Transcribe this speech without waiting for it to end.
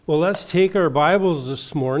Well, let's take our Bibles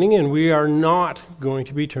this morning, and we are not going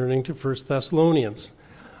to be turning to 1 Thessalonians.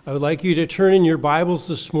 I would like you to turn in your Bibles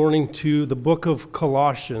this morning to the book of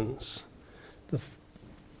Colossians. The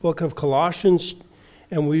book of Colossians,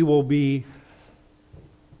 and we will be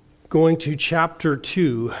going to chapter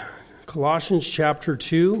 2. Colossians chapter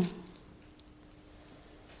 2,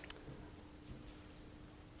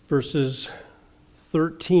 verses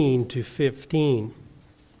 13 to 15.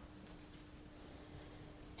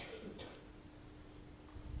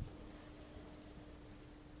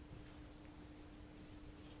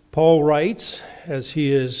 Paul writes, as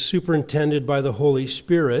he is superintended by the Holy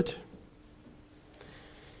Spirit,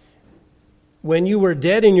 "When you were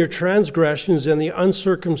dead in your transgressions and the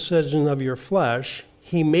uncircumcision of your flesh,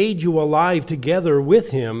 he made you alive together with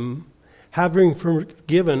him, having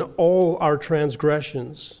forgiven all our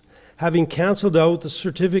transgressions, having canceled out the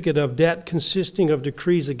certificate of debt consisting of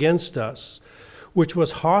decrees against us, which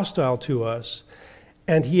was hostile to us,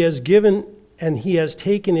 and he has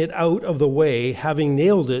taken it out of the way, having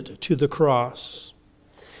nailed it to the cross.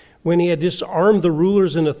 When he had disarmed the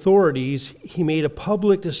rulers and authorities, he made a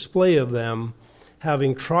public display of them,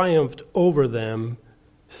 having triumphed over them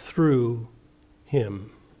through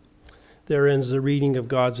him." There ends the reading of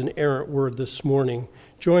God's inerrant word this morning.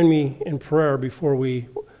 Join me in prayer before we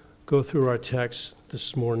go through our text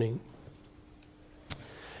this morning.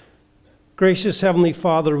 Gracious Heavenly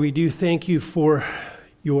Father, we do thank you for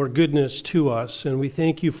your goodness to us, and we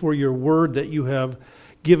thank you for your word that you have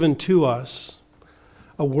given to us,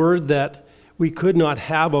 a word that we could not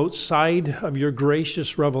have outside of your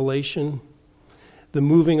gracious revelation, the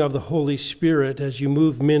moving of the Holy Spirit as you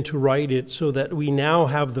move men to write it, so that we now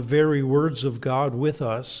have the very words of God with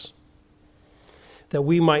us, that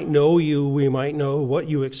we might know you, we might know what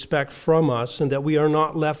you expect from us, and that we are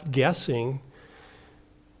not left guessing,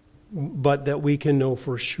 but that we can know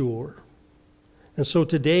for sure. And so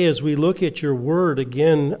today, as we look at your word,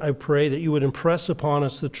 again, I pray that you would impress upon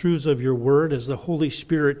us the truths of your word as the Holy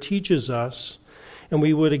Spirit teaches us, and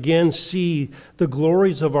we would again see the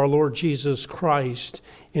glories of our Lord Jesus Christ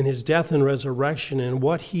in his death and resurrection and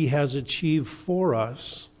what he has achieved for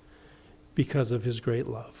us because of his great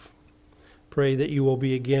love. Pray that you will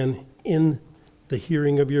be again in the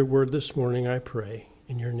hearing of your word this morning, I pray.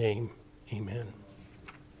 In your name, amen.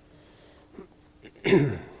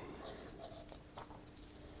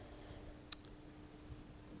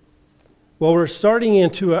 Well, we're starting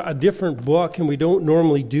into a different book, and we don't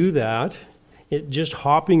normally do that, just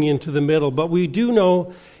hopping into the middle. But we do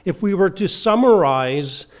know, if we were to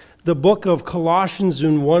summarize the book of Colossians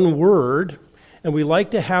in one word, and we like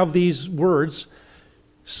to have these words,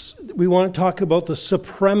 we want to talk about the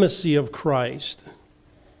supremacy of Christ.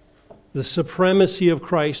 The supremacy of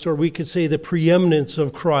Christ, or we could say the preeminence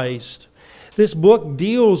of Christ. This book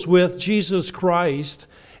deals with Jesus Christ,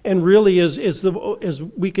 and really is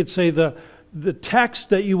we could say the text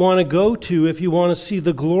that you want to go to if you want to see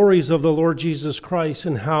the glories of the Lord Jesus Christ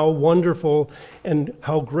and how wonderful and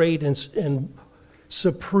how great and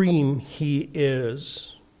supreme he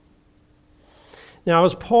is. Now,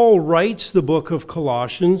 as Paul writes the book of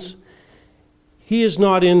Colossians, he is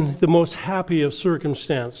not in the most happy of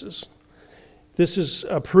circumstances. This is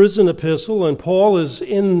a prison epistle, and Paul is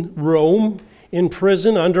in Rome, in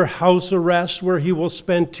prison under house arrest, where he will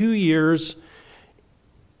spend 2 years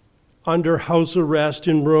under house arrest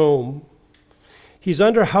in Rome. He's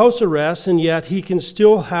under house arrest, and yet he can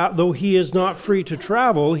still have, though he is not free to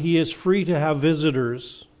travel, he is free to have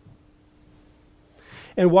visitors.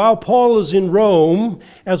 And while Paul is in Rome,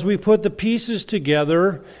 as we put the pieces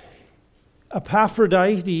together,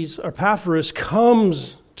 Epaphras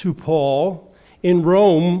comes to Paul in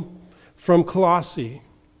Rome from Colossae.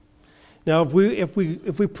 Now, if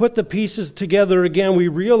we put the pieces together again, we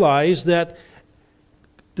realize that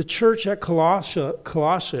the church at the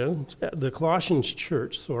Colossians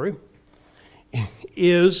church,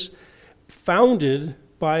 is founded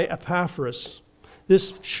by Epaphras.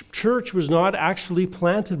 This church was not actually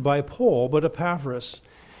planted by Paul, but Epaphras.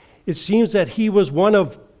 It seems that he was one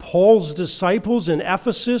of Paul's disciples in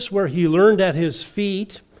Ephesus, where he learned at his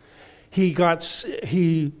feet. He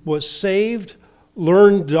was saved,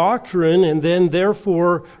 learned doctrine, and then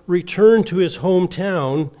therefore returned to his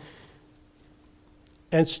hometown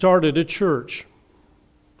and started a church.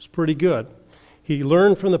 It's pretty good. He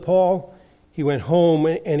learned from Paul, he went home,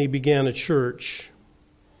 and he began a church.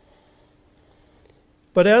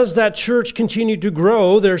 But as that church continued to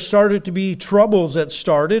grow, there started to be troubles that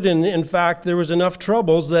started, and in fact, there was enough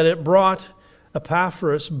troubles that it brought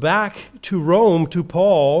Epaphras back to Rome to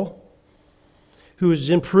Paul, who is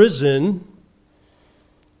in prison,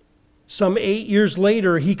 some 8 years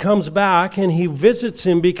later, he comes back and he visits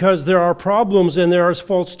him because there are problems and there is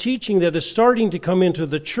false teaching that is starting to come into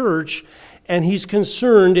the church. And he's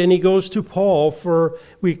concerned, and he goes to Paul for,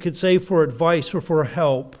 we could say, for advice or for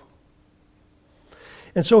help.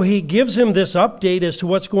 And so he gives him this update as to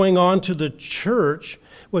what's going on to the church,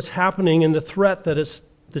 what's happening, and the threat that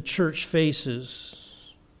the church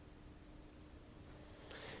faces.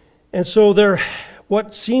 And so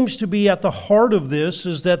what seems to be at the heart of this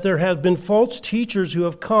is that there have been false teachers who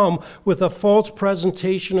have come with a false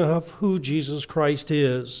presentation of who Jesus Christ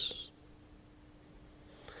is.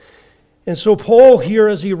 And so Paul here,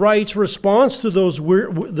 as he writes, responds to those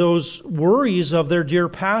worries of their dear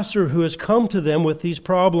pastor who has come to them with these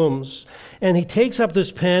problems. And he takes up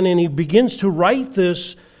this pen and he begins to write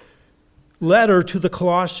this letter to the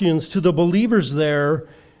Colossians, to the believers there,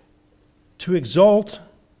 to exalt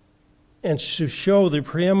and to show the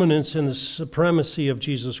preeminence and the supremacy of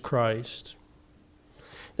Jesus Christ.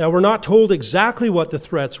 Now, we're not told exactly what the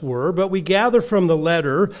threats were, but we gather from the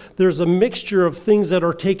letter there's a mixture of things that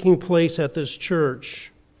are taking place at this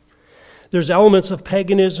church. There's elements of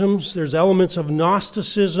paganisms, there's elements of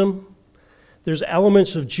Gnosticism, there's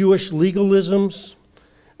elements of Jewish legalisms.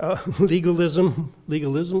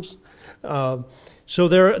 So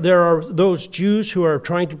there are those Jews who are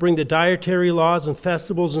trying to bring the dietary laws and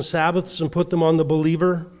festivals and Sabbaths and put them on the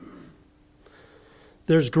believer.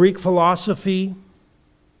 There's Greek philosophy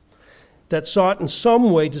that sought in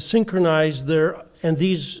some way to synchronize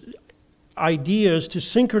these ideas, to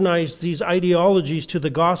synchronize these ideologies to the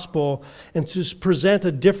gospel and to present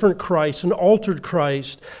a different Christ, an altered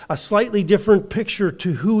Christ, a slightly different picture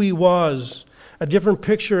to who he was, a different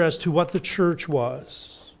picture as to what the church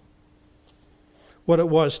was, what it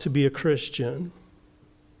was to be a Christian.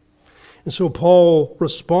 And so Paul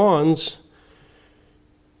responds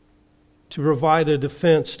to provide a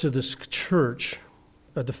defense to this church,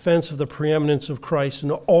 a defense of the preeminence of Christ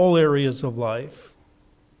in all areas of life.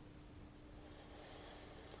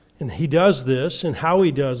 And he does this, and how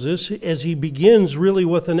he does this, as he begins really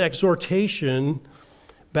with an exhortation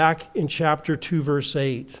back in chapter 2, verse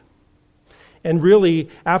 8. And really,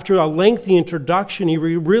 after a lengthy introduction, he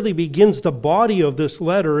really begins the body of this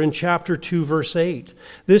letter in chapter 2, verse 8.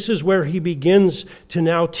 This is where he begins to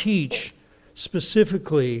now teach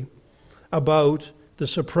specifically about the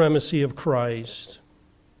supremacy of Christ.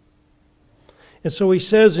 And so he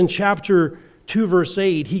says in chapter 2, verse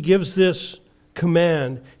 8, he gives this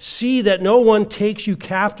command: see that no one takes you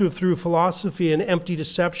captive through philosophy and empty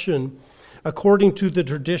deception, according to the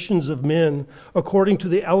traditions of men, according to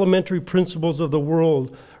the elementary principles of the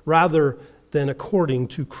world, rather than according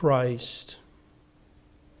to Christ.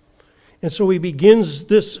 And so he begins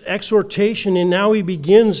this exhortation, and now he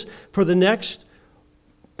begins for the next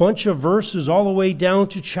bunch of verses, all the way down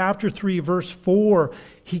to chapter 3, verse 4.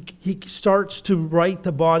 He starts to write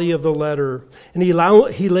the body of the letter, and he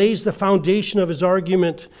lays the foundation of his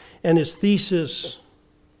argument and his thesis.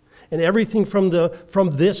 And everything from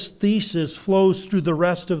this thesis flows through the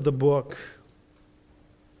rest of the book.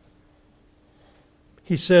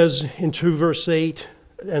 He says in 2 verse 8,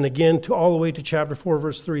 and again all the way to chapter 4,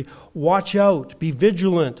 verse 3, watch out, be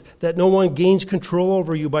vigilant, that no one gains control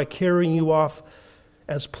over you by carrying you off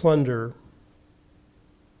as plunder.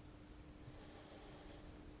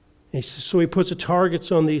 So he puts the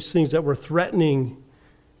targets on these things that were threatening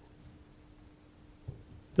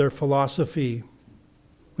their philosophy,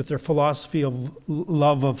 with their philosophy of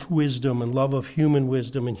love of wisdom and love of human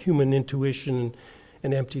wisdom and human intuition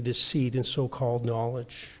and empty deceit and so-called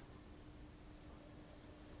knowledge.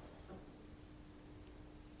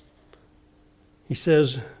 He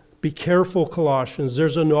says, be careful, Colossians.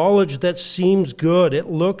 There's a knowledge that seems good. It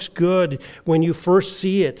looks good when you first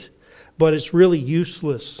see it, but it's really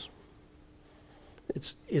useless.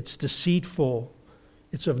 It's deceitful.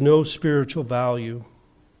 It's of no spiritual value.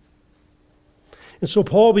 And so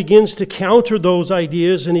Paul begins to counter those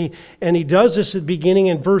ideas, and he does this at beginning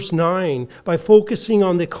in verse 9 by focusing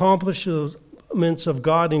on the accomplishments of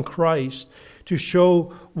God in Christ to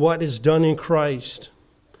show what is done in Christ.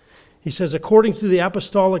 He says, according to the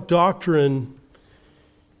apostolic doctrine,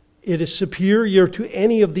 it is superior to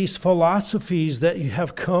any of these philosophies that you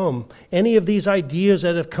have come, any of these ideas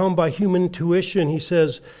that have come by human intuition. He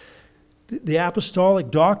says, the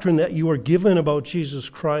apostolic doctrine that you are given about Jesus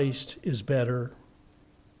Christ is better.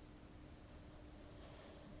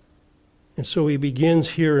 And so he begins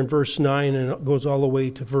here in verse 9 and it goes all the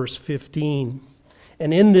way to verse 15.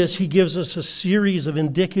 And in this, he gives us a series of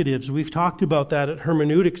indicatives. We've talked about that at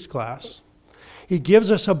hermeneutics class. He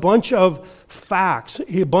gives us a bunch of facts,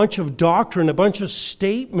 a bunch of doctrine, a bunch of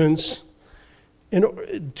statements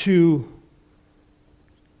to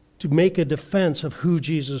make a defense of who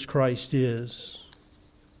Jesus Christ is.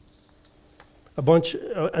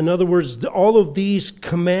 In other words, all of these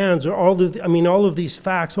commands, or all of these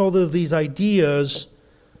facts, all of these ideas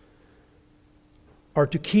are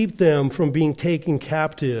to keep them from being taken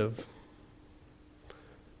captive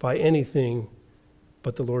by anything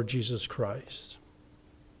but the Lord Jesus Christ.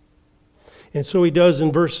 And so he does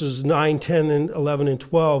in verses 9, 10, and 11, and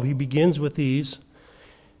 12. He begins with these.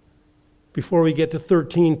 Before we get to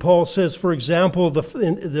 13, Paul says, for example,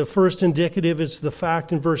 the first indicative is the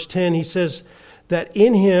fact in verse 10. He says that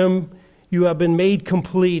in him you have been made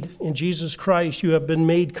complete. In Jesus Christ you have been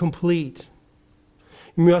made complete.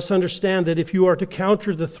 You must understand that if you are to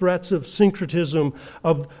counter the threats of syncretism,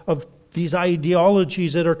 of these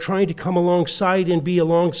ideologies that are trying to come alongside and be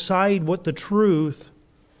alongside what the truth,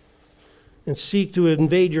 and seek to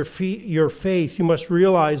invade your faith, you must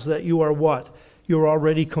realize that you are what? You're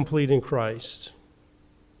already complete in Christ.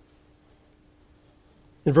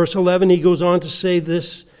 In verse 11, he goes on to say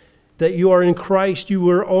this, that you are in Christ, you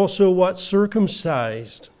were also what?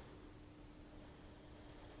 Circumcised.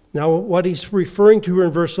 Now, what he's referring to here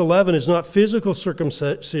in verse 11 is not physical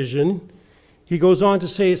circumcision. He goes on to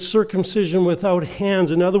say it's circumcision without hands.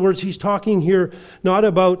 In other words, he's talking here not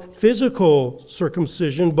about physical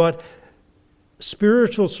circumcision, but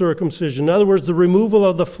spiritual circumcision. In other words, the removal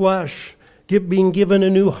of the flesh, being given a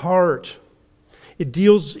new heart.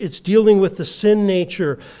 It's dealing with the sin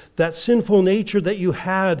nature. That sinful nature that you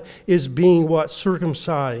had is being what?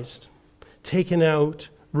 Circumcised, taken out,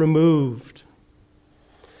 removed.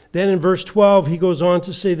 Then in verse 12, he goes on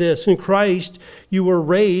to say this, in Christ you were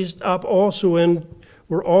raised up also and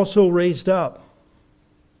were also raised up.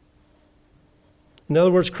 In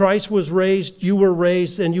other words, Christ was raised, you were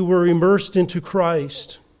raised, and you were immersed into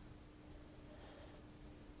Christ.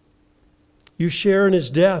 You share in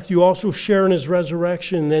his death. You also share in his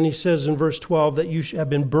resurrection. And then he says in verse 12 that you have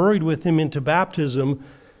been buried with him into baptism.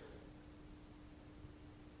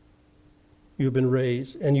 You've been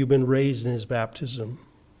raised, and you've been raised in his baptism.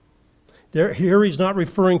 Here he's not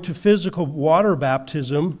referring to physical water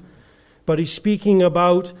baptism, but he's speaking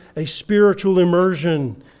about a spiritual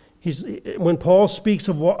immersion. When Paul speaks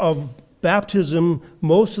of baptism,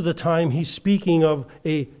 most of the time he's speaking of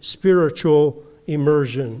a spiritual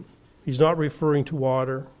immersion. He's not referring to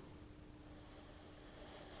water.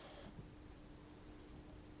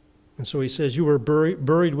 And so he says, you were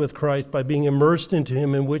buried with Christ by being immersed into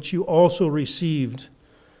him, in which you also received.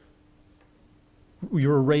 You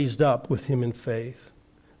were raised up with him in faith.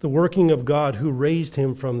 The working of God who raised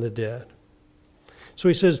him from the dead. So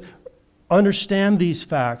he says, understand these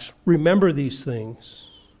facts. Remember these things.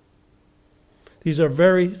 These are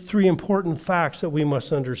three important facts that we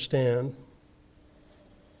must understand.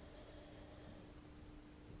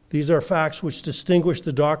 These are facts which distinguish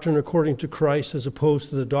the doctrine according to Christ as opposed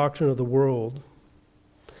to the doctrine of the world.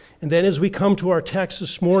 And then as we come to our text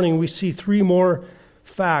this morning, we see three more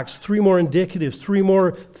facts, three more indicatives, three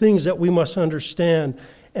more things that we must understand.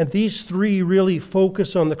 And these three really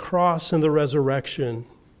focus on the cross and the resurrection.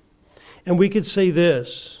 And we could say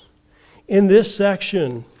this, in this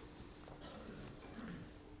section,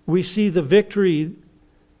 we see the victory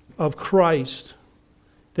of Christ,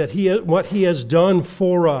 that what he has done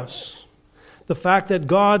for us. The fact that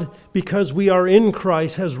God, because we are in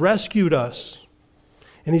Christ, has rescued us.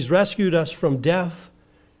 And he's rescued us from death,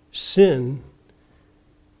 sin,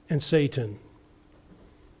 and Satan.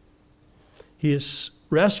 He has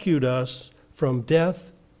rescued us from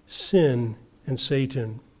death, sin, and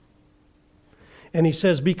Satan. And he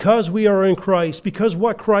says, because we are in Christ, because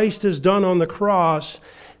what Christ has done on the cross,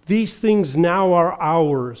 these things now are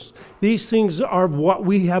ours. These things are what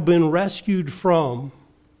we have been rescued from.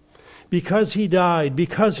 Because he died,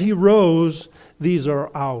 because he rose, these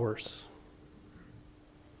are ours.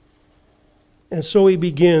 And so he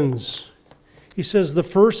begins. He says, the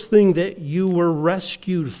first thing that you were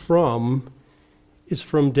rescued from is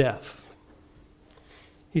from death.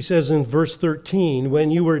 He says in verse 13, when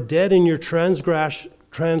you were dead in your transgressions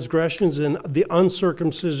and the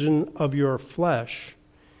uncircumcision of your flesh,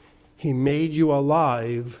 he made you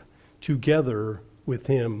alive together with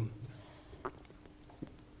him.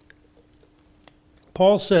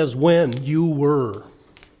 Paul says, when you were.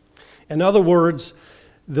 In other words,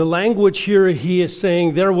 the language here, he is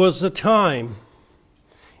saying there was a time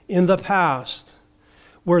in the past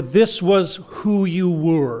where this was who you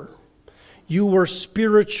were. You were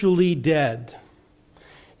spiritually dead.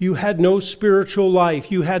 You had no spiritual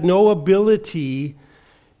life. You had no ability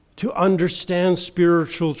to understand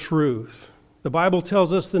spiritual truth. The Bible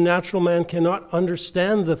tells us the natural man cannot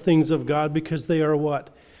understand the things of God because they are what?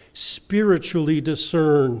 Spiritually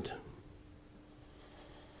discerned.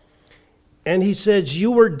 And he says,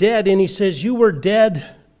 you were dead. And he says, you were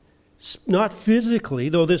dead, not physically,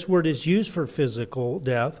 though this word is used for physical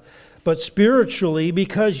death, but spiritually,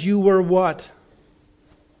 because you were what?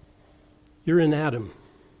 You're in Adam.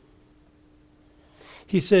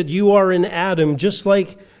 He said, you are in Adam, just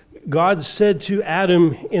like God said to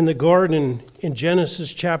Adam in the garden in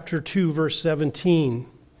Genesis chapter 2, verse 17.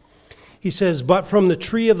 He says, but from the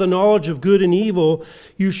tree of the knowledge of good and evil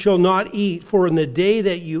you shall not eat, for in the day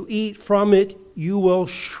that you eat from it, you will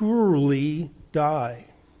surely die.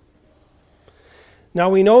 Now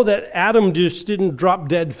we know that Adam just didn't drop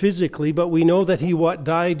dead physically, but we know that he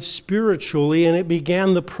died spiritually, and it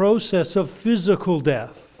began the process of physical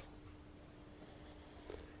death.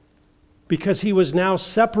 Because he was now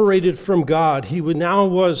separated from God. He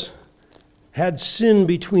had sin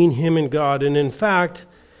between him and God. And in fact,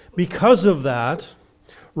 because of that,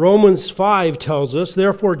 Romans 5 tells us,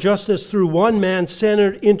 therefore, just as through one man sin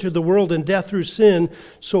entered into the world and death through sin,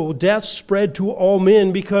 so death spread to all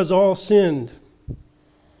men because all sinned.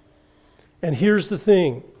 And here's the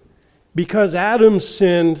thing. Because Adam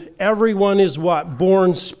sinned, everyone is what?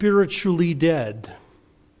 Born spiritually dead.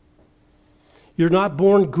 You're not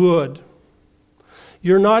born good.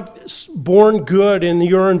 You're not born good and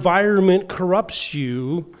your environment corrupts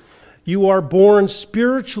you. You are born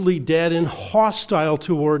spiritually dead and hostile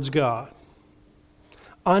towards God,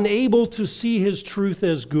 unable to see his truth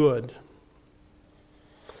as good.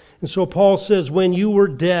 And so Paul says, when you were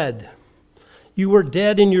dead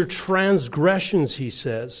in your transgressions, he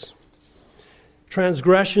says.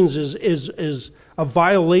 Transgressions is a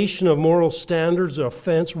violation of moral standards,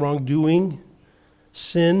 offense, wrongdoing,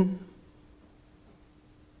 sin.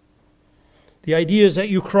 The idea is that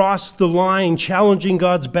you cross the line, challenging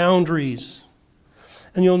God's boundaries.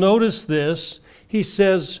 And you'll notice this, he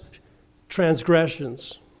says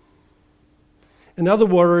transgressions. In other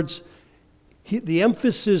words, the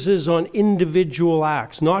emphasis is on individual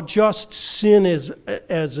acts, not just sin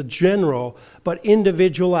as a general, but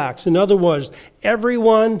individual acts. In other words,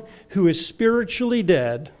 everyone who is spiritually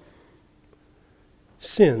dead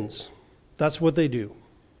sins. That's what they do.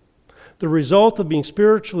 The result of being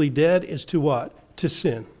spiritually dead is to what? To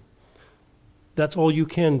sin. That's all you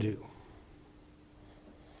can do.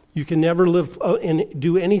 You can never live and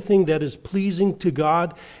do anything that is pleasing to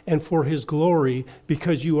God and for his glory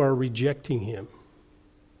because you are rejecting him.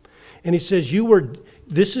 And he says,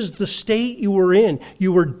 this is the state you were in.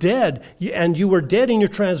 You were dead, and you were dead in your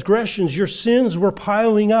transgressions. Your sins were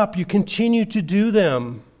piling up. You continue to do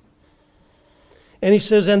them. And he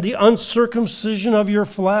says, and the uncircumcision of your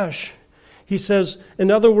flesh. He says,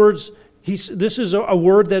 in other words, this is a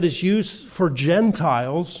word that is used for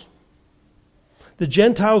Gentiles. The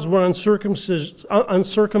Gentiles were uncircumcised,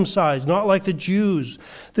 not like the Jews.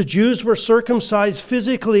 The Jews were circumcised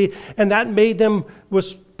physically, and that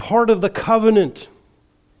was part of the covenant.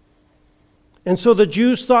 And so the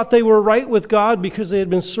Jews thought they were right with God because they had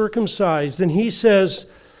been circumcised. And he says,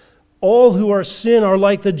 all who are sin are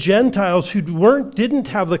like the Gentiles who didn't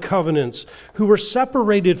have the covenants, who were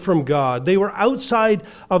separated from God. They were outside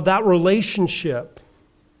of that relationship.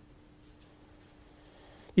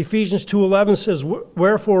 Ephesians 2:11 says,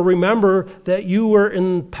 wherefore remember that you were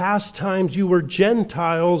in past times, you were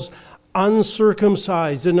Gentiles,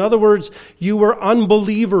 uncircumcised. In other words, you were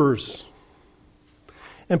unbelievers.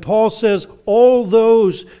 And Paul says, all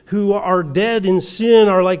those who are dead in sin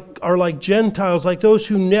are like Gentiles, like those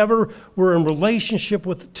who never were in relationship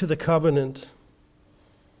to the covenant.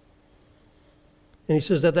 And he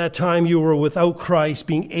says, at that time you were without Christ,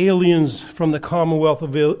 being aliens from the commonwealth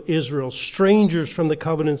of Israel, strangers from the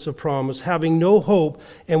covenants of promise, having no hope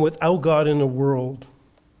and without God in the world.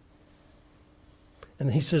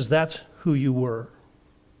 And he says, that's who you were.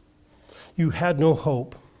 You had no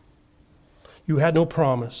hope. You had no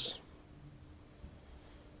promise.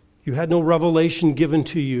 You had no revelation given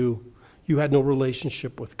to you. You had no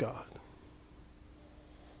relationship with God.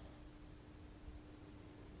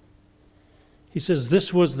 He says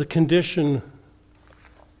this was the condition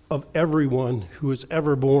of everyone who was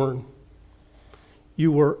ever born.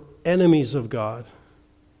 You were enemies of God.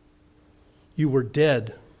 You were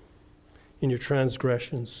dead in your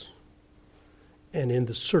transgressions and in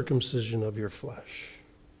the circumcision of your flesh.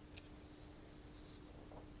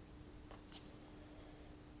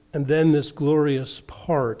 And then this glorious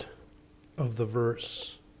part of the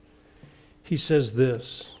verse. He says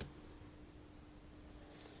this.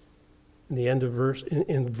 In the end of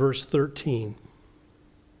verse 13.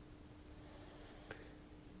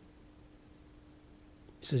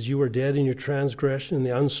 says, you were dead in your transgression and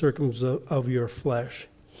the uncircumcision of your flesh.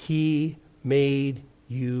 He made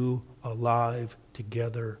you alive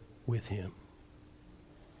together with him.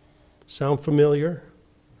 Sound familiar?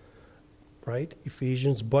 Right?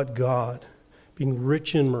 Ephesians, but God, being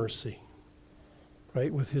rich in mercy,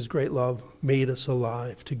 right, with his great love, made us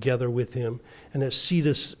alive together with him and has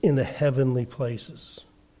seated us in the heavenly places.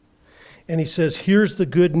 And he says, here's the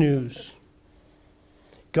good news.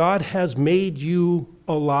 God has made you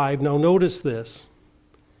alive. Now notice this.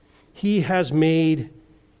 He has made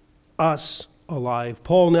us alive.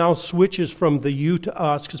 Paul now switches from the you to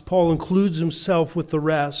us because Paul includes himself with the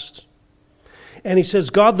rest. And he says,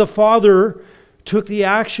 God the Father took the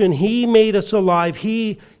action. He made us alive.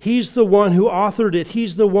 He's the one who authored it.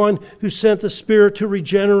 He's the one who sent the Spirit to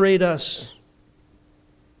regenerate us.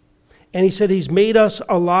 And he said he's made us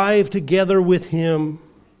alive together with him.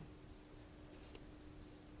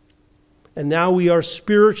 And now we are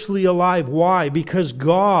spiritually alive. Why? Because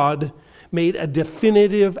God made a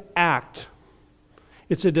definitive act.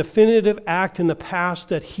 It's a definitive act in the past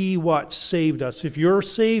that he saved us. If you're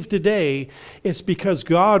saved today, it's because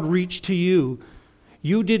God reached to you.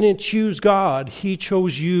 You didn't choose God, he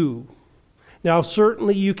chose you. Now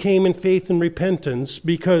certainly you came in faith and repentance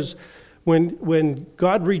because when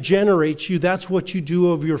God regenerates you, that's what you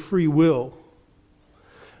do of your free will.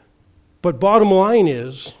 But bottom line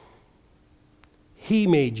is, he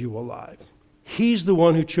made you alive. He's the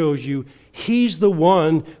one who chose you. He's the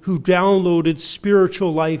one who downloaded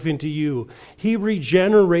spiritual life into you. He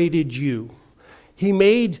regenerated you. He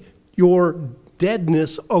made your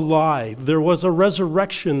deadness alive. There was a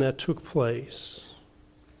resurrection that took place.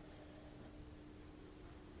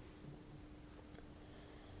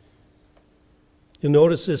 You'll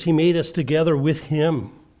notice this, he made us together with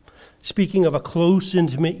him. Speaking of a close,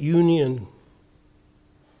 intimate union.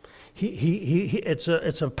 It's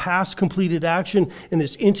a past completed action in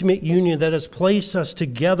this intimate union that has placed us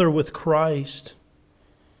together with Christ.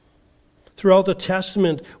 Throughout the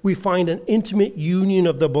Testament, we find an intimate union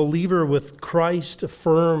of the believer with Christ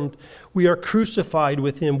affirmed. We are crucified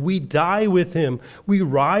with him. We die with him. We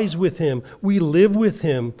rise with him. We live with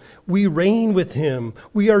him. We reign with him.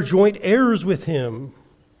 We are joint heirs with him.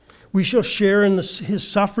 We shall share in his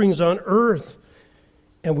sufferings on earth,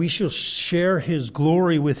 and we shall share his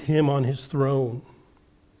glory with him on his throne.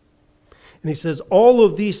 And he says, all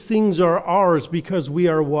of these things are ours because we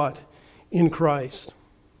are what? In Christ.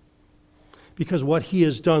 Because what he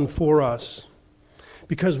has done for us.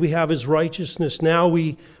 Because we have his righteousness. Now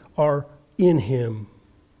we are in him.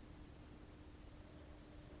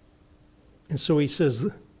 And so he says,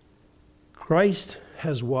 Christ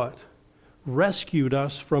has what? Rescued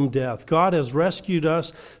us from death. God has rescued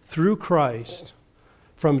us through Christ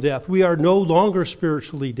from death. We are no longer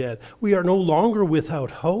spiritually dead. We are no longer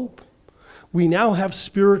without hope. We now have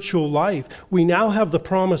spiritual life. We now have the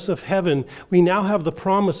promise of heaven. We now have the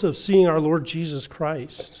promise of seeing our Lord Jesus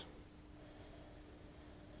Christ.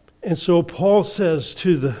 And so Paul says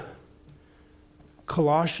to the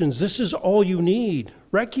Colossians, this is all you need.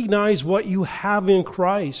 Recognize what you have in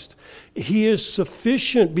Christ. He is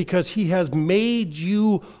sufficient because he has made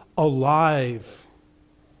you alive.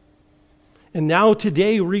 And now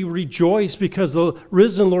today we rejoice because the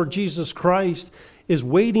risen Lord Jesus Christ is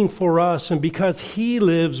waiting for us, and because he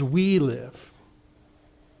lives, we live.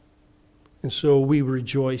 And so we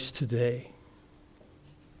rejoice today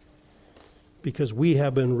because we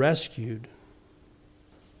have been rescued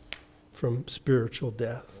from spiritual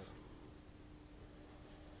death.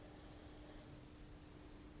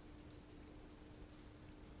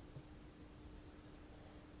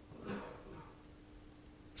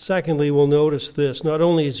 Secondly, we'll notice this. Not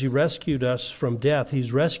only has he rescued us from death,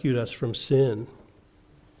 he's rescued us from sin.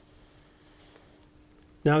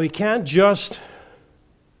 Now, he can't just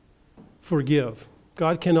forgive.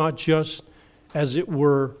 God cannot just, as it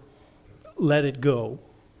were, let it go.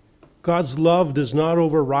 God's love does not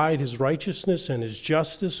override his righteousness and his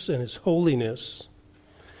justice and his holiness.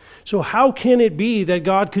 So how can it be that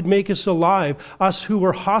God could make us alive, us who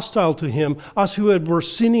were hostile to him, us who were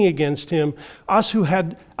sinning against him, us who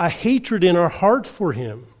had a hatred in our heart for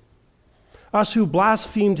him, us who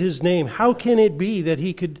blasphemed his name? How can it be that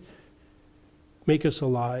he could make us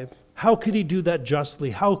alive? How could he do that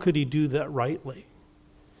justly? How could he do that rightly?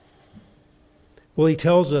 Well, he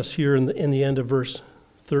tells us here in the end of verse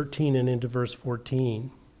 13 and into verse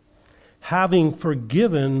 14, having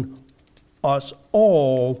forgiven us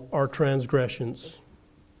all our transgressions.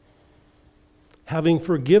 Having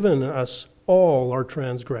forgiven us all our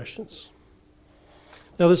transgressions.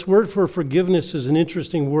 Now, this word for forgiveness is an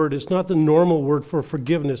interesting word. It's not the normal word for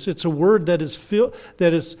forgiveness. It's a word that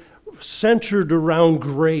is centered around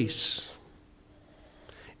grace.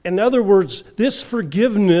 In other words, this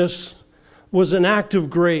forgiveness was an act of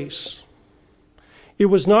grace. It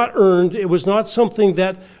was not earned. It was not something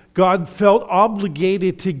that God felt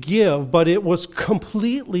obligated to give, but it was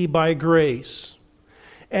completely by grace.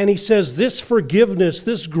 And he says this forgiveness,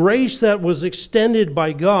 this grace that was extended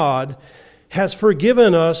by God, has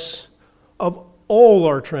forgiven us of all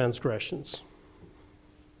our transgressions.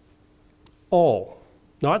 All.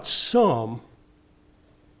 Not some.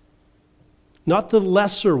 Not the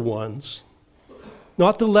lesser ones.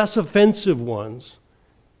 Not the less offensive ones.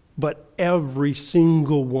 But every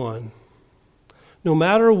single one. No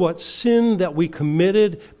matter what sin that we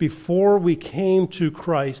committed before we came to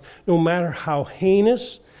Christ, no matter how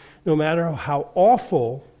heinous, no matter how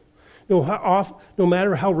awful, no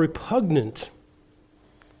matter how repugnant,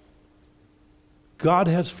 God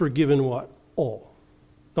has forgiven what? All.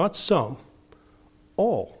 Not some.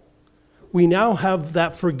 All. We now have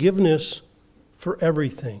that forgiveness for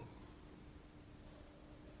everything.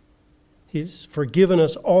 He's forgiven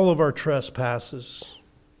us all of our trespasses.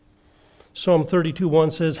 Psalm 32:1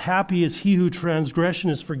 says, "Happy is he whose transgression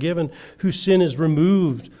is forgiven, whose sin is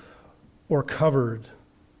removed or covered."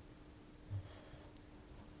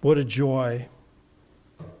 What a joy.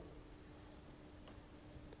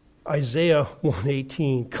 Isaiah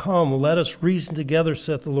 1:18, "Come, let us reason together,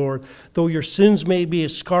 saith the Lord. Though your sins may be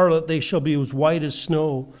as scarlet, they shall be as white as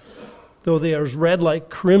snow. Though they are as red like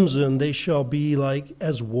crimson, they shall be like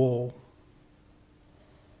as wool."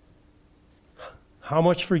 How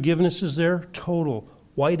much forgiveness is there? Total.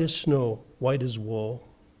 White as snow, white as wool.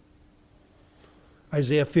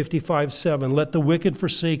 Isaiah 55:7, "Let the wicked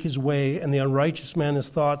forsake his way, and the unrighteous man his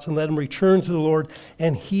thoughts, and let him return to the Lord,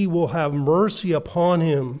 and he will have mercy upon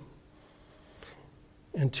him.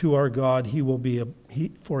 And to our God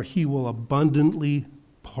for he will abundantly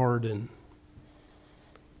pardon."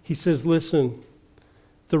 He says, listen,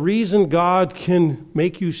 the reason God can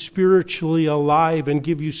make you spiritually alive and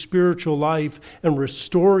give you spiritual life and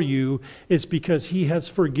restore you is because he has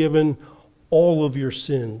forgiven all of your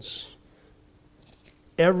sins.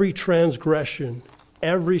 Every transgression,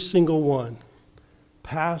 every single one,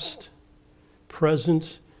 past,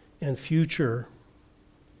 present, and future,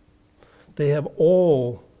 they have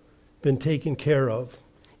all been taken care of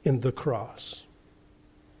in the cross.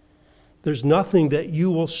 There's nothing that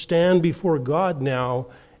you will stand before God now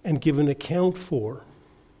and give an account for.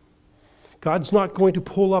 God's not going to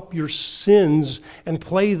pull up your sins and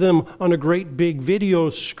play them on a great big video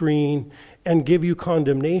screen and give you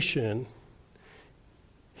condemnation.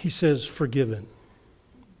 He says, forgiven.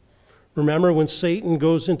 Remember when Satan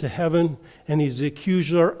goes into heaven and he's the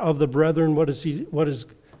accuser of the brethren, what does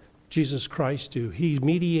Jesus Christ do? He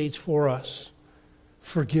mediates for us.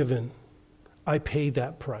 Forgiven. I paid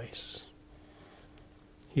that price.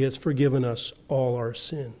 He has forgiven us all our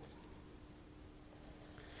sin.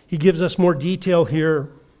 He gives us more detail here.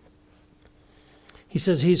 He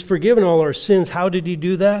says he's forgiven all our sins. How did he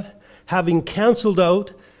do that? Having canceled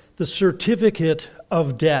out the certificate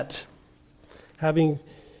of debt. Having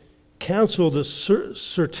canceled the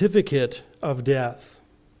certificate of death.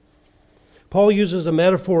 Paul uses a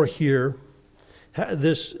metaphor here,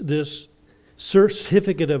 this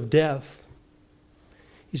certificate of death.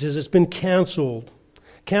 He says it's been canceled.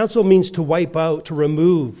 Cancel means to wipe out, to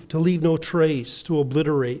remove, to leave no trace, to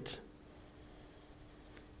obliterate.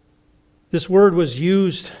 This word was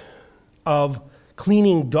used of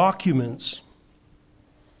cleaning documents.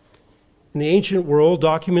 In the ancient world,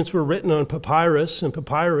 documents were written on papyrus, and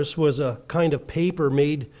papyrus was a kind of paper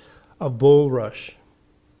made of bulrush.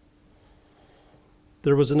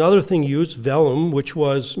 There was another thing used, vellum, which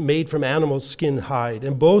was made from animal skin hide,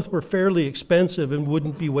 and both were fairly expensive and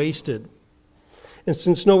wouldn't be wasted. And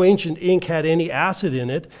since no ancient ink had any acid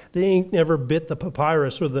in it, the ink never bit the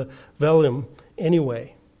papyrus or the vellum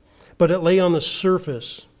anyway. But it lay on the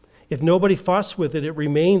surface. If nobody fussed with it, it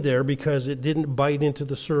remained there because it didn't bite into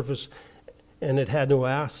the surface and it had no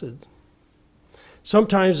acid.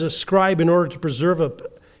 Sometimes a scribe, in order to preserve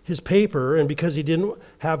his paper, and because he didn't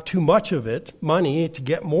have too much of it, money to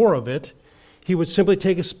get more of it, he would simply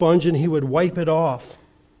take a sponge and he would wipe it off.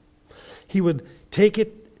 He would take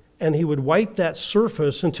it and he would wipe that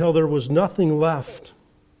surface until there was nothing left.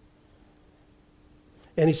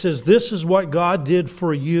 And he says, this is what God did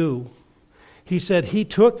for you. He said he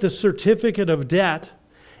took the certificate of debt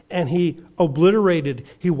and he obliterated,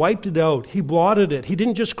 he wiped it out, he blotted it. He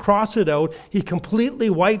didn't just cross it out, he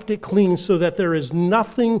completely wiped it clean so that there is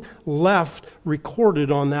nothing left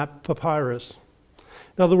recorded on that papyrus.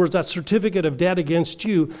 In other words, that certificate of debt against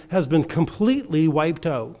you has been completely wiped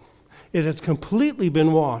out. It has completely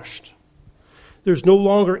been washed. There's no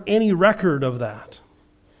longer any record of that.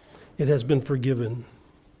 It has been forgiven.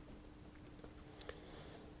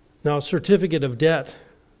 Now, a certificate of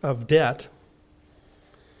debt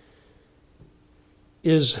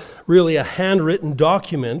is really a handwritten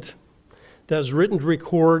document that is written to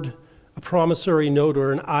record a promissory note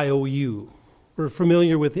or an IOU. We're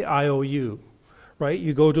familiar with the IOU, right?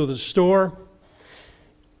 You go to the store,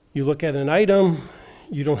 you look at an item,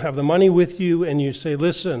 you don't have the money with you, and you say,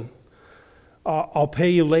 listen, I'll pay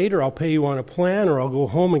you later, I'll pay you on a plan, or I'll go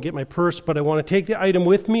home and get my purse, but I want to take the item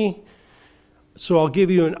with me, so I'll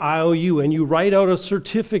give you an IOU, and you write out a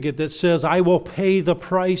certificate that says, I will pay the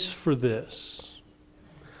price for this.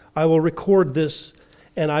 I will record this,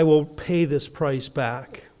 and I will pay this price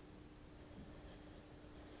back.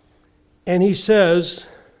 And he says,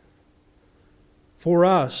 for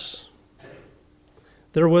us,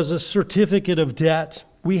 there was a certificate of debt.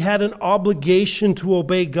 We had an obligation to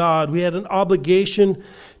obey God. We had an obligation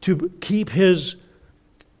to keep His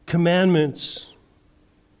commandments.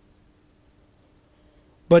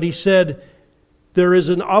 But he said, there is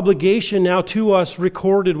an obligation now to us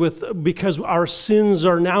recorded because our sins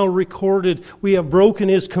are now recorded. We have broken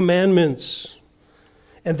His commandments.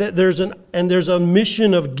 And that there's a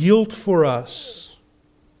mission of guilt for us.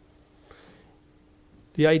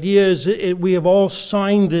 The idea is we have all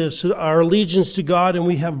signed this, our allegiance to God, and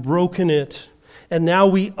we have broken it. And now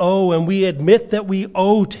we owe, and we admit that we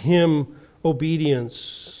owe to Him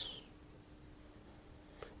obedience.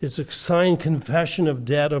 It's a signed confession of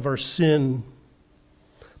debt of our sin,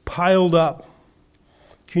 piled up.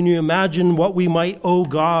 Can you imagine what we might owe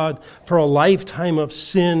God for a lifetime of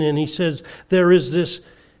sin? And he says there is this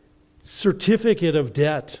certificate of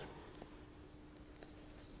debt.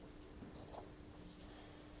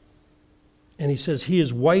 And he says he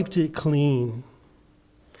has wiped it clean.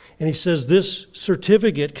 And he says this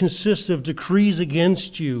certificate consists of decrees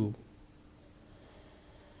against you.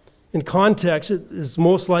 In context, it is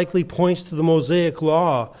most likely points to the Mosaic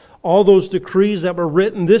Law. All those decrees that were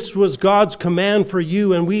written, this was God's command for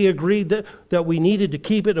you, and we agreed that we needed to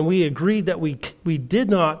keep it, and we agreed that we did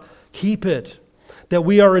not keep it, that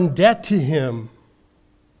we are in debt to Him.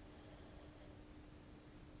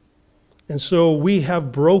 And so we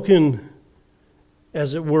have broken,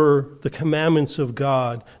 as it were, the commandments of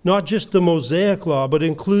God. Not just the Mosaic Law, but it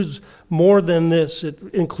includes more than this. It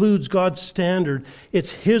includes God's standard.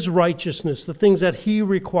 It's His righteousness, the things that He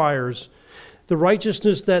requires. The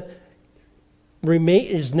righteousness that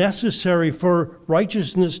is necessary for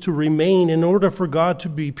righteousness to remain in order for God to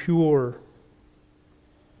be pure.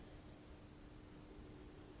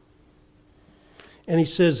 And he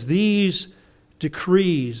says these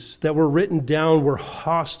decrees that were written down were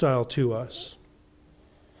hostile to us.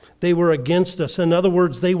 They were against us. In other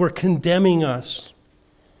words, they were condemning us.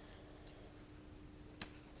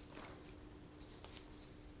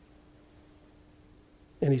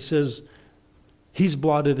 And he says, He's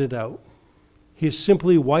blotted it out. He has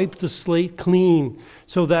simply wiped the slate clean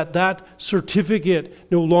so that that certificate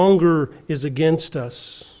no longer is against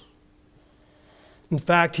us. In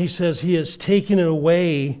fact, he says He has taken it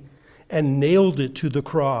away and nailed it to the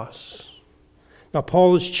cross. Now,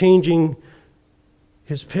 Paul is changing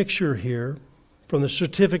his picture here from the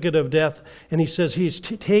certificate of death, and he says He has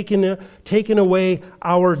taken away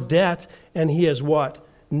our debt, and He has what?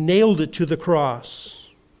 Nailed it to the cross.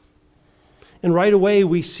 And right away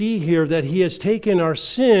we see here that He has taken our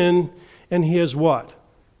sin and He has what?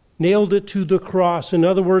 Nailed it to the cross. In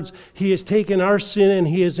other words, He has taken our sin and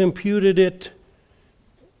He has imputed it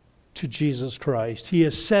to Jesus Christ. He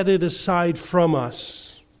has set it aside from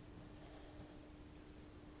us.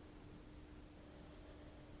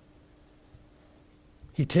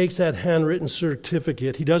 He takes that handwritten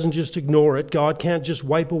certificate. He doesn't just ignore it. God can't just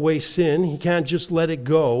wipe away sin. He can't just let it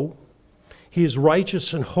go. He is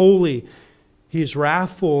righteous and holy. He is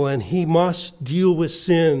wrathful, and He must deal with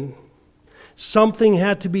sin. Something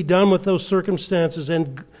had to be done with those circumstances,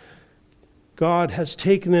 and God has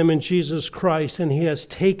taken them in Jesus Christ, and He has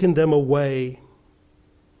taken them away.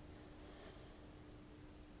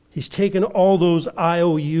 He's taken all those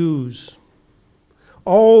IOUs,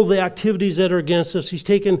 all the activities that are against us. He's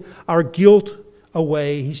taken our guilt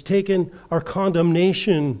away. He's taken our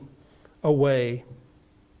condemnation away.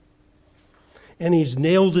 And He's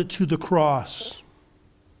nailed it to the cross.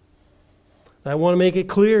 I want to make it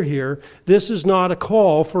clear here, this is not a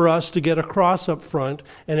call for us to get a cross up front,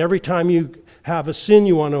 and every time you have a sin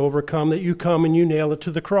you want to overcome, that you come and you nail it to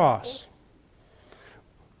the cross.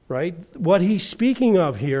 Right? What he's speaking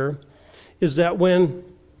of here is that when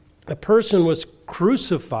a person was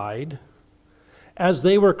crucified, as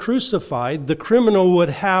they were crucified, the criminal would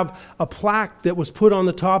have a plaque that was put on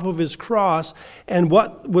the top of his cross, and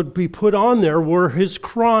what would be put on there were his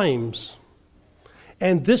crimes.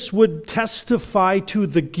 And this would testify to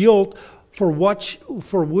the guilt for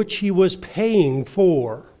which he was paying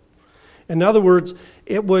for. In other words,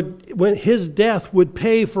 when his death would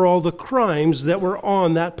pay for all the crimes that were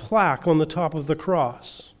on that plaque on the top of the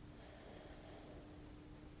cross.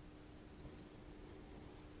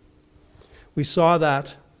 We saw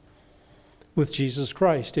that with Jesus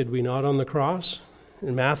Christ, did we not, on the cross?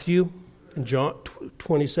 In Matthew, in John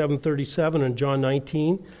 27:37, and John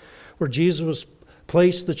 19, where Jesus was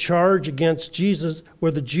placed the charge against Jesus,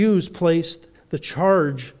 where the Jews placed the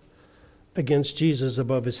charge against Jesus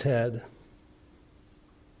above his head.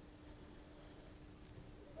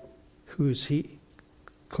 Who is he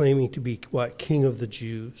claiming to be what? King of the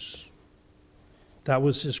Jews. That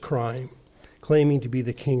was his crime, claiming to be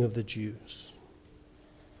the King of the Jews.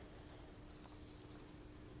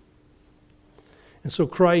 And so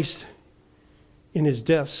Christ, in his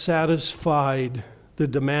death, satisfied the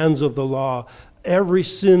demands of the law. Every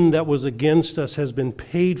sin that was against us has been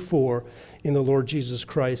paid for in the Lord Jesus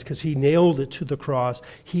Christ, because he nailed it to the cross.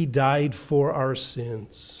 He died for our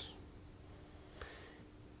sins.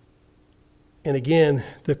 And again,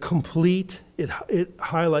 it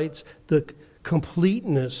highlights the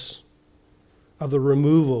completeness of the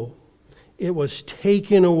removal. It was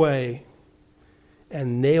taken away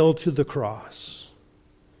and nailed to the cross.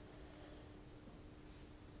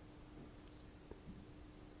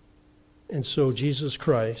 And so Jesus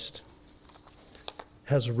Christ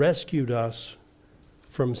has rescued us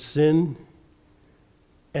from sin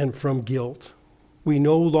and from guilt. We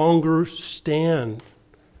no longer stand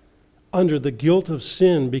under the guilt of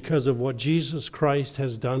sin because of what Jesus Christ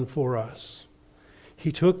has done for us.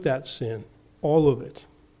 He took that sin, all of it.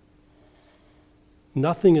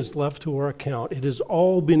 Nothing is left to our account. It has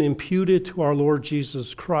all been imputed to our Lord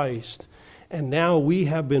Jesus Christ. And now we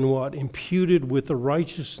have been what? Imputed with the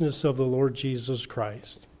righteousness of the Lord Jesus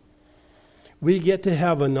Christ. We get to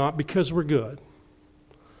heaven not because we're good,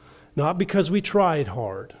 not because we tried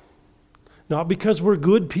hard, not because we're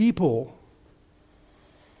good people,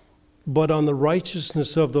 but on the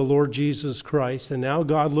righteousness of the Lord Jesus Christ. And now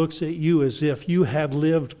God looks at you as if you had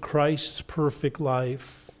lived Christ's perfect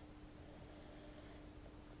life.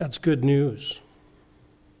 That's good news.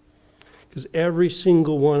 Because every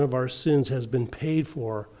single one of our sins has been paid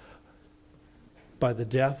for by the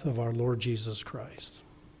death of our Lord Jesus Christ.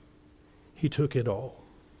 He took it all.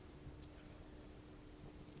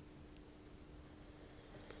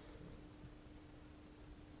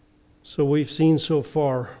 So we've seen so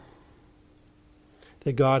far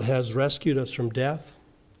that God has rescued us from death.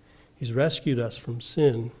 He's rescued us from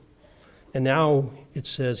sin. And now it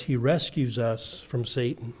says he rescues us from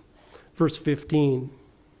Satan. Verse 15.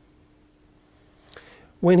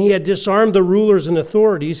 When he had disarmed the rulers and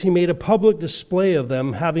authorities, he made a public display of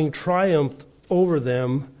them, having triumphed over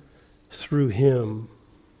them through him.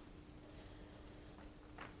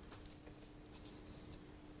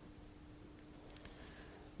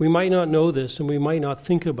 We might not know this and we might not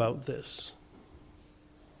think about this.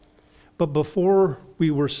 But before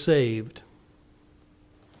we were saved,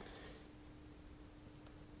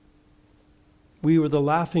 we were the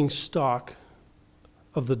laughing stock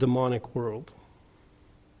of the demonic world.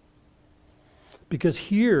 Because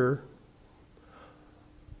here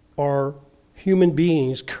are human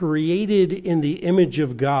beings created in the image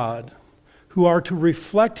of God who are to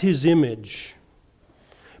reflect his image.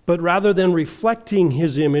 But rather than reflecting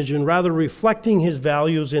his image and rather reflecting his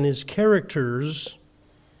values and his characters,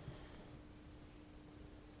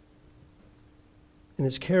 and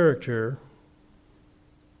his character,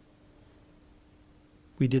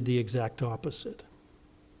 we did the exact opposite.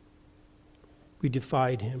 We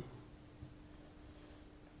defied him.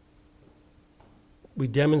 We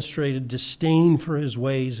demonstrated disdain for his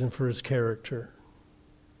ways and for his character.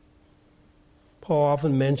 Paul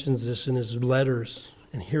often mentions this in his letters,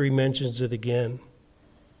 and here he mentions it again.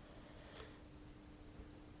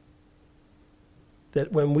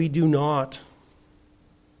 That when we do not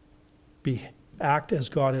act as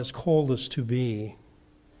God has called us to be,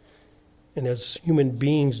 and as human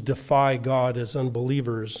beings defy God as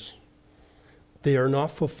unbelievers, they are not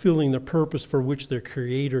fulfilling the purpose for which their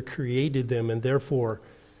Creator created them, and therefore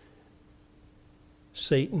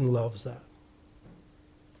Satan loves that.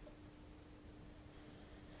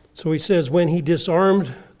 So he says, when he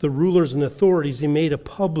disarmed the rulers and authorities, he made a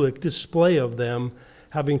public display of them,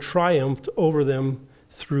 having triumphed over them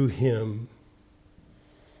through him.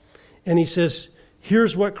 And he says,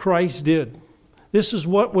 here's what Christ did. This is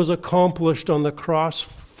what was accomplished on the cross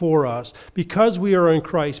for us. Because we are in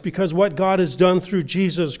Christ, because what God has done through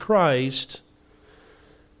Jesus Christ,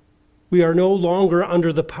 we are no longer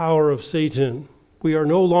under the power of Satan. We are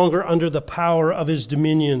no longer under the power of his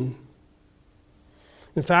dominion.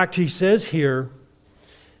 In fact, he says here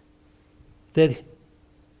that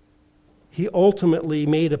he ultimately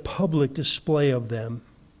made a public display of them.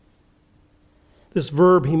 This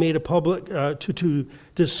verb, he made a public, to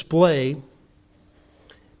display,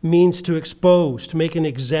 means to expose, to make an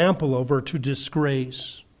example of, or to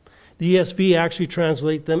disgrace. The ESV actually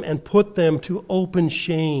translate them and put them to open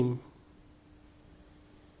shame.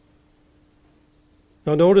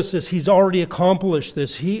 Now notice this, he's already accomplished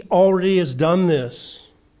this. He already has done this.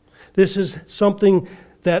 This is something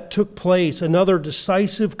that took place, another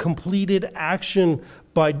decisive, completed action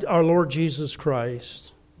by our Lord Jesus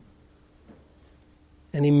Christ.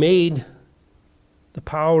 And he made the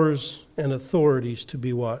powers and authorities to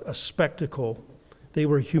be what? A spectacle. They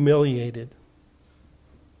were humiliated.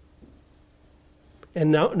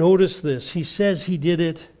 And now notice this, he says he did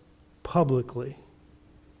it publicly.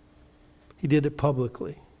 He did it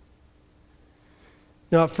publicly.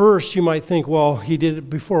 Now at first you might think, well, he did it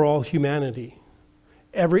before all humanity.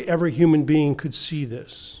 Every human being could see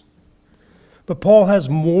this. But Paul has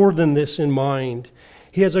more than this in mind.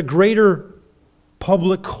 He has a greater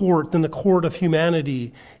public court than the court of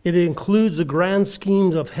humanity. It includes the grand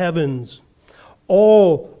schemes of heavens,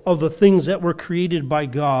 all of the things that were created by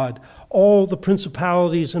God, all the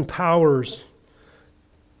principalities and powers.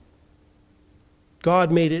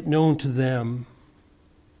 God made it known to them.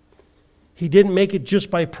 He didn't make it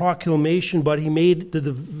just by proclamation, but he made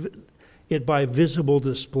it by visible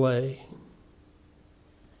display.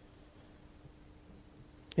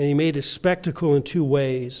 And he made a spectacle in two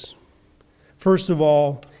ways. First of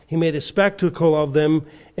all, he made a spectacle of them,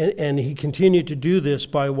 and he continued to do this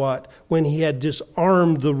by what? When he had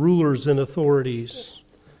disarmed the rulers and authorities.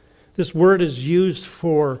 This word is used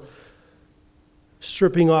for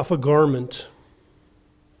stripping off a garment.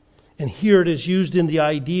 And here it is used in the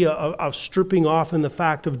idea of stripping off in the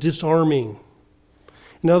fact of disarming.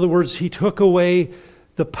 In other words, he took away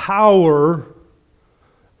the power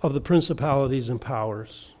of the principalities and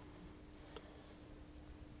powers.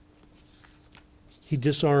 He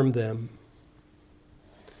disarmed them.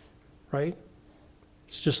 Right?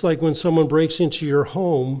 It's just like when someone breaks into your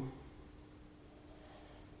home.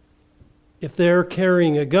 If they're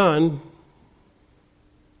carrying a gun,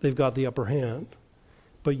 they've got the upper hand.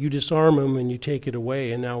 But you disarm them and you take it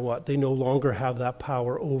away, and now what? They no longer have that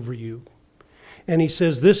power over you. And he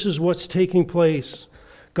says this is what's taking place.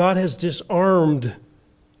 God has disarmed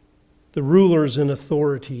the rulers and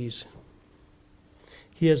authorities.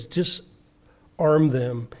 He has disarmed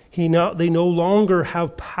them. They no longer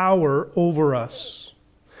have power over us.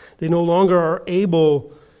 They no longer are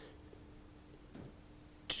able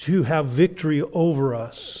to have victory over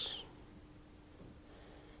us.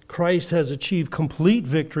 Christ has achieved complete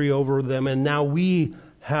victory over them, and now we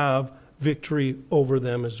have victory over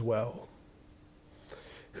them as well.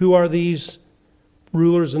 Who are these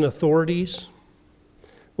rulers and authorities?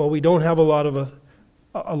 Well, we don't have a lot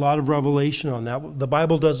of revelation on that. The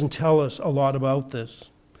Bible doesn't tell us a lot about this.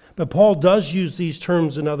 But Paul does use these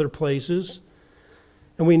terms in other places.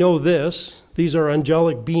 And we know this. These are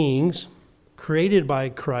angelic beings created by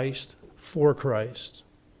Christ for Christ.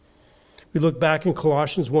 We look back in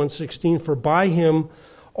Colossians 1:16, for by him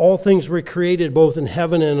all things were created, both in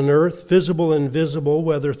heaven and on earth, visible and invisible,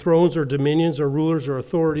 whether thrones or dominions or rulers or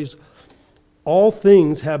authorities. All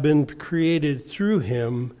things have been created through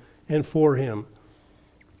him and for him.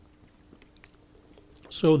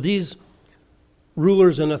 So these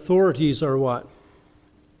rulers and authorities are what?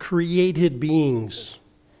 Created beings.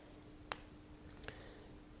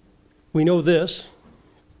 We know this,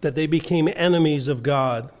 that they became enemies of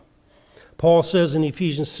God. Paul says in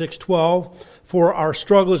Ephesians 6:12, for our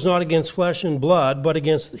struggle is not against flesh and blood, but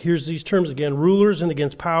against, here's these terms again, rulers and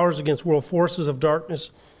against powers, against world forces of darkness,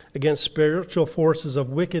 against spiritual forces of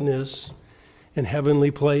wickedness in heavenly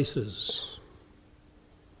places.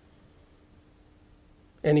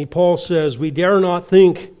 And Paul says, we dare not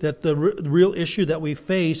think that the real issue that we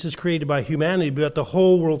face is created by humanity, but the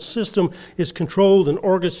whole world system is controlled and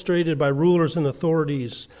orchestrated by rulers and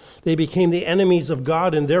authorities. They became the enemies of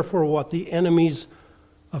God, and therefore what? The enemies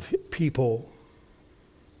of people.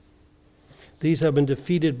 These have been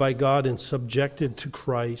defeated by God and subjected to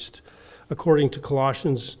Christ, according to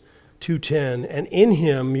Colossians 2:10. And in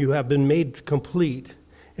him you have been made complete,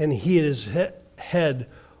 and he is head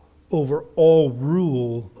over all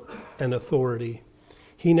rule and authority.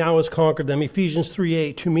 He now has conquered them. Ephesians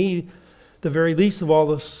 3:8, to me, the very least of all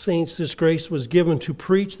the saints, this grace was given to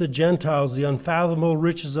preach the Gentiles the unfathomable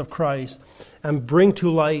riches of Christ and bring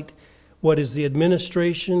to light what is the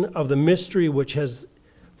administration of the mystery which has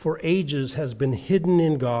for ages has been hidden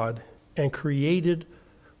in God and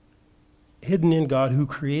hidden in God who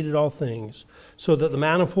created all things, so that the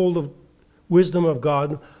manifold wisdom of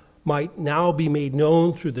God might now be made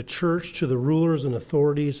known through the church to the rulers and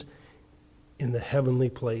authorities in the heavenly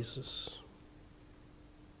places.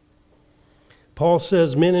 Paul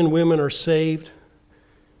says men and women are saved,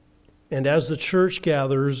 and as the church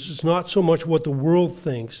gathers, it's not so much what the world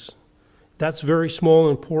thinks. That's very small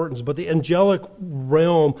importance, but the angelic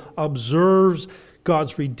realm observes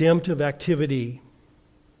God's redemptive activity.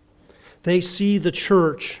 They see the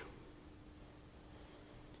church.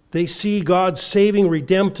 They see God's saving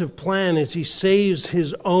redemptive plan as he saves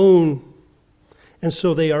his own. And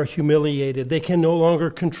so they are humiliated. They can no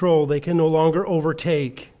longer control. They can no longer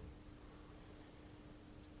overtake.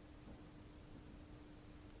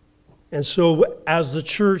 And so as the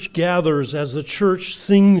church gathers, as the church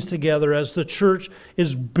sings together, as the church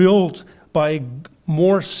is built by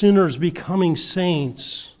more sinners becoming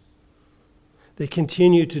saints, they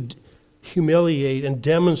continue to humiliate and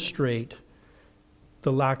demonstrate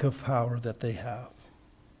the lack of power that they have.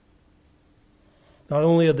 Not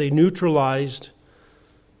only are they neutralized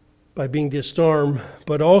by being disarmed,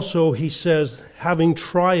 but also, he says, having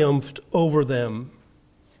triumphed over them.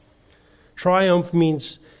 Triumph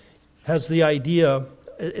has the idea,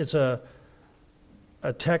 it's a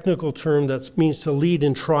technical term that means to lead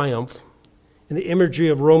in triumph. In the imagery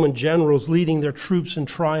of Roman generals leading their troops in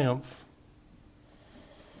triumph.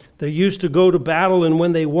 They used to go to battle, and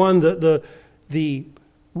when they won, the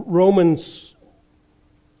Roman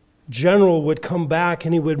general would come back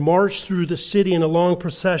and he would march through the city in a long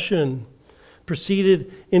procession.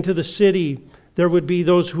 Proceeded into the city. There would be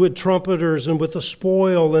those who had trumpeters and with the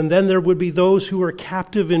spoil, and then there would be those who were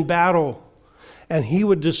captive in battle. And he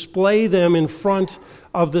would display them in front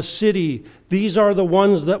of the city. These are the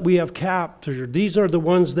ones that we have captured. These are the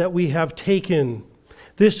ones that we have taken.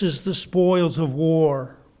 This is the spoils of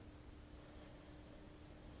war.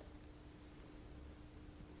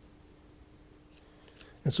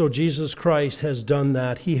 And so Jesus Christ has done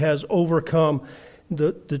that. He has overcome.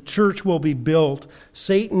 The church will be built.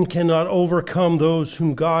 Satan cannot overcome those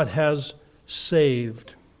whom God has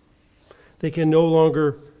saved. They can no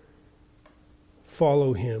longer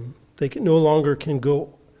follow him. They no longer can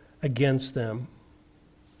go against them.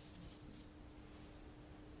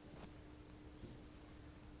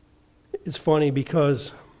 It's funny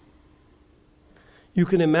because you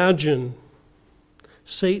can imagine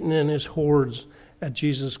Satan and his hordes at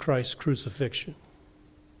Jesus Christ's crucifixion.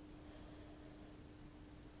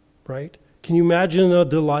 Right? Can you imagine the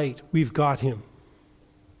delight? We've got him.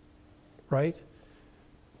 Right?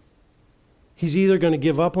 He's either going to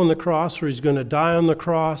give up on the cross or he's going to die on the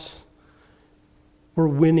cross. We're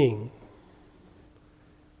winning.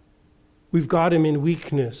 We've got him in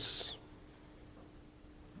weakness.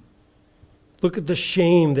 Look at the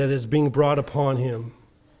shame that is being brought upon him.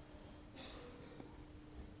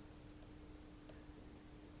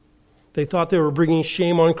 They thought they were bringing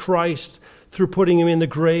shame on Christ through putting him in the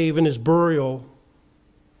grave and his burial.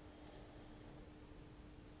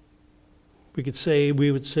 We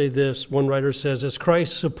would say this. One writer says, as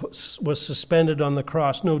Christ was suspended on the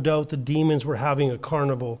cross, no doubt the demons were having a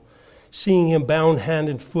carnival. Seeing him bound hand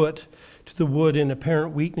and foot to the wood in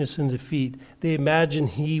apparent weakness and defeat, they imagined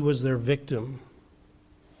he was their victim.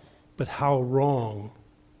 But how wrong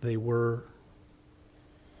they were.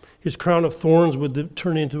 His crown of thorns would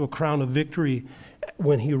turn into a crown of victory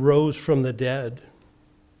when he rose from the dead.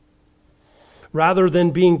 Rather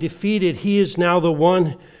than being defeated, he is now the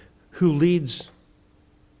one who leads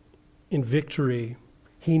in victory.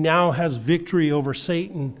 He now has victory over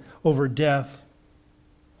Satan, over death,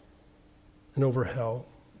 and over hell.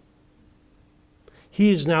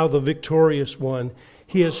 He is now the victorious one.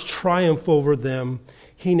 He has triumphed over them.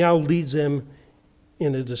 He now leads them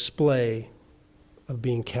in a display of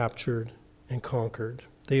being captured and conquered.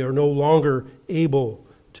 They are no longer able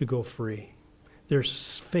to go free. Their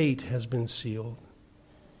fate has been sealed.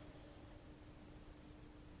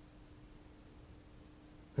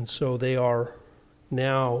 And so they are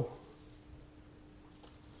now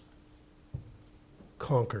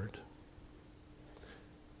conquered.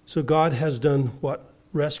 So God has done what?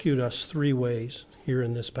 Rescued us three ways here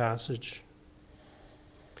in this passage.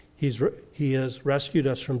 He has rescued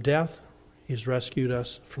us from death. He's rescued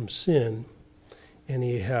us from sin, and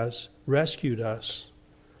he has rescued us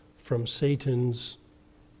from Satan's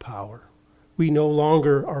power. We no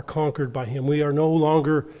longer are conquered by him. We are no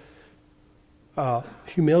longer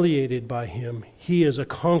humiliated by him. He is a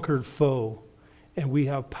conquered foe, and we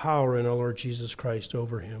have power in our Lord Jesus Christ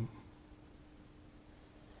over him.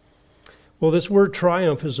 Well, this word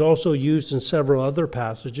triumph is also used in several other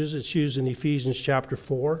passages. It's used in Ephesians chapter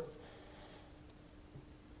 4.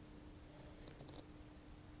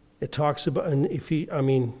 It talks about in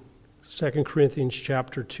 2 Corinthians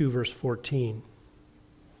chapter 2, verse 14.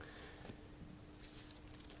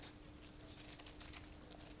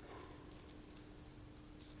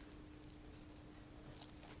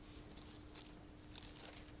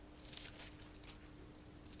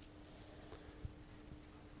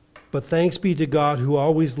 But thanks be to God who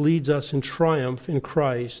always leads us in triumph in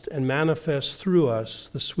Christ and manifests through us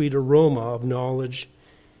the sweet aroma of knowledge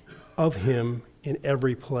of him in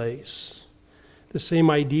every place. The same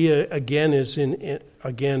idea again is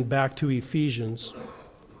again back to Ephesians.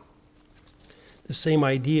 The same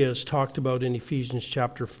idea is talked about in Ephesians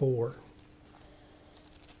chapter 4.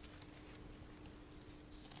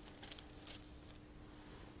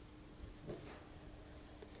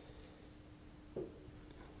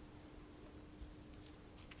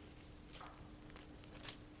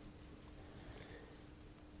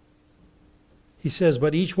 He says,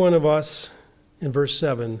 but each one of us, in verse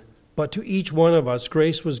 7, but to each one of us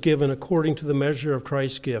grace was given according to the measure of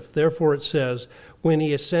Christ's gift. Therefore it says, when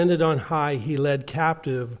he ascended on high, he led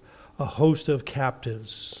captive a host of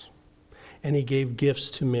captives, and he gave gifts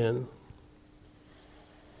to men.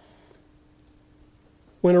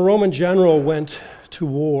 When a Roman general went to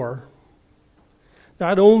war,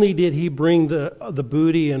 not only did he bring the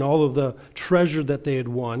booty and all of the treasure that they had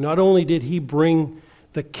won, not only did he bring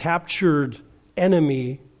the captured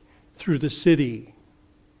enemy through the city,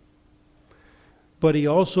 but he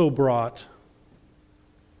also brought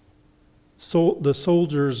the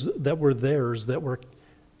soldiers that were theirs, that were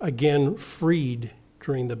again freed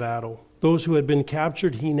during the battle. Those who had been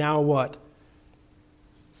captured, he now what?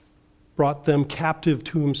 Brought them captive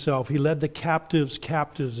to himself. He led the captives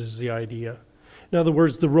is the idea. In other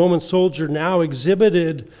words, the Roman soldier now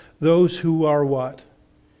exhibited those who are what?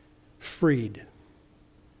 Freed.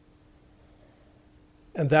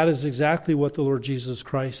 And that is exactly what the Lord Jesus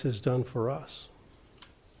Christ has done for us.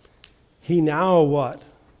 He now what?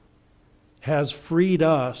 Has freed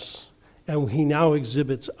us, and he now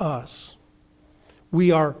exhibits us.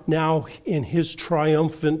 We are now in his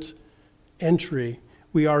triumphant entry.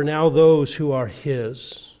 We are now those who are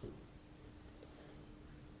his.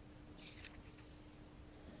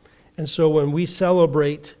 And so when we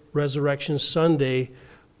celebrate Resurrection Sunday,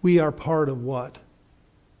 we are part of what?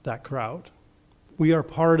 That crowd. We are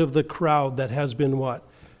part of the crowd that has been what?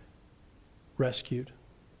 Rescued.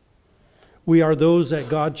 We are those that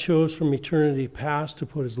God chose from eternity past to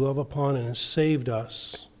put his love upon and has saved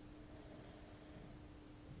us.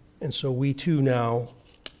 And so we too now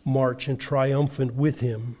march in triumphant with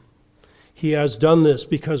him. He has done this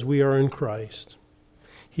because we are in Christ.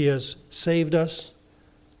 He has saved us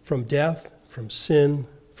from death, from sin,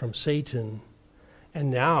 from Satan.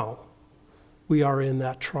 And now we are in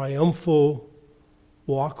that triumphal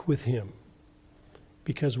walk with him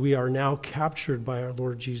because we are now captured by our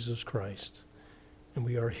Lord Jesus Christ and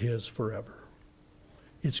we are his forever.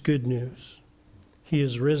 It's good news. He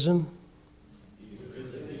is risen.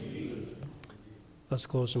 Let's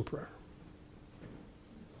close in prayer.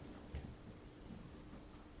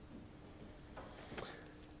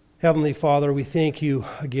 Heavenly Father, we thank you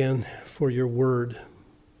again for your word.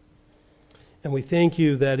 And we thank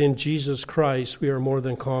you that in Jesus Christ we are more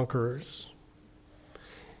than conquerors.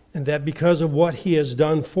 And that because of what he has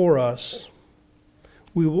done for us,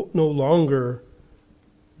 we will no longer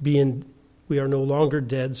we are no longer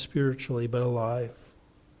dead spiritually, but alive.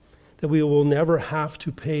 That we will never have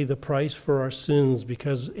to pay the price for our sins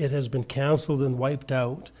because it has been canceled and wiped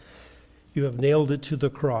out. You have nailed it to the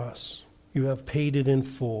cross. You have paid it in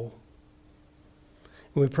full.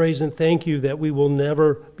 And we praise and thank you that we will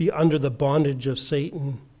never be under the bondage of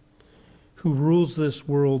Satan, who rules this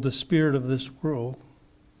world, the spirit of this world.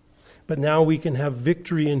 But now we can have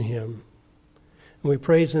victory in him. And we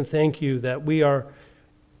praise and thank you that we are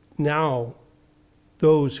now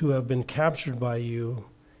those who have been captured by you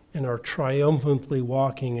and are triumphantly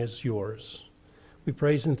walking as yours. We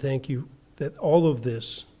praise and thank you that all of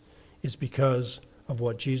this is because of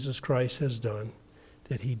what Jesus Christ has done,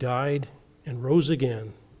 that he died and rose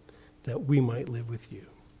again, that we might live with you.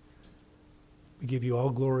 We give you all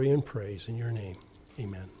glory and praise in your name.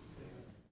 Amen.